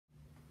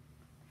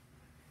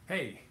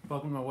Hey,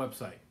 welcome to my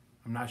website.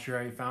 I'm not sure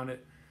how you found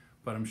it,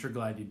 but I'm sure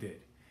glad you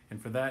did. And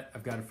for that,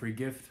 I've got a free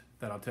gift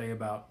that I'll tell you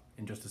about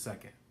in just a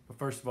second. But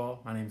first of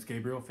all, my name is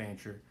Gabriel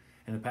Fancher.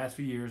 In the past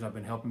few years, I've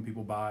been helping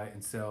people buy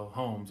and sell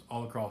homes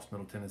all across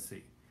Middle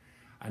Tennessee.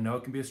 I know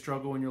it can be a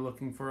struggle when you're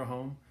looking for a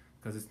home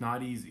because it's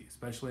not easy,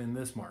 especially in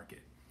this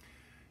market.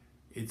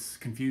 It's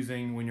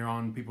confusing when you're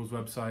on people's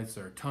websites.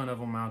 There are a ton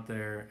of them out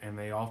there and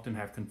they often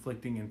have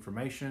conflicting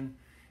information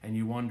and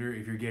you wonder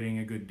if you're getting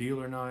a good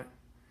deal or not.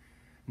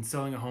 And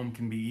selling a home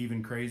can be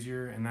even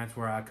crazier, and that's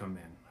where I come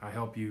in. I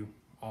help you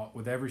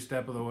with every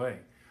step of the way,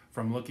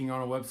 from looking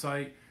on a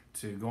website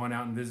to going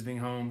out and visiting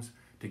homes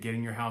to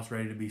getting your house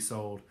ready to be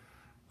sold.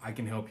 I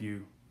can help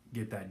you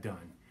get that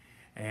done.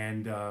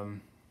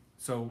 And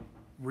so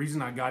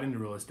reason I got into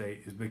real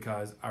estate is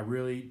because I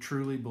really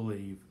truly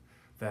believe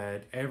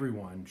that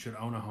everyone should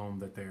own a home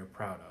that they're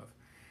proud of.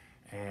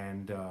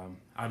 And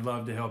I'd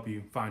love to help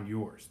you find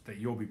yours that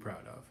you'll be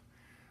proud of.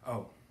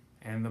 Oh,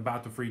 and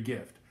about the free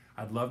gift.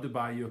 I'd love to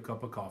buy you a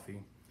cup of coffee,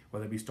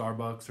 whether it be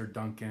Starbucks or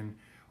Dunkin'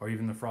 or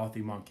even the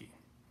Frothy Monkey.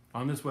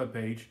 On this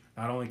webpage,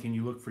 not only can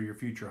you look for your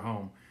future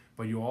home,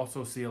 but you'll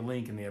also see a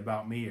link in the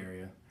About Me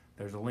area.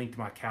 There's a link to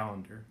my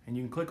calendar, and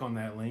you can click on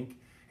that link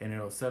and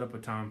it'll set up a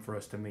time for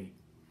us to meet.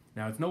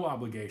 Now, it's no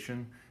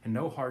obligation and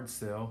no hard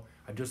sell.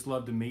 I'd just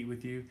love to meet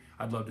with you.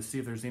 I'd love to see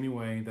if there's any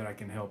way that I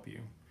can help you.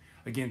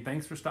 Again,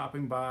 thanks for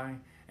stopping by,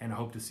 and I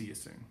hope to see you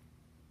soon.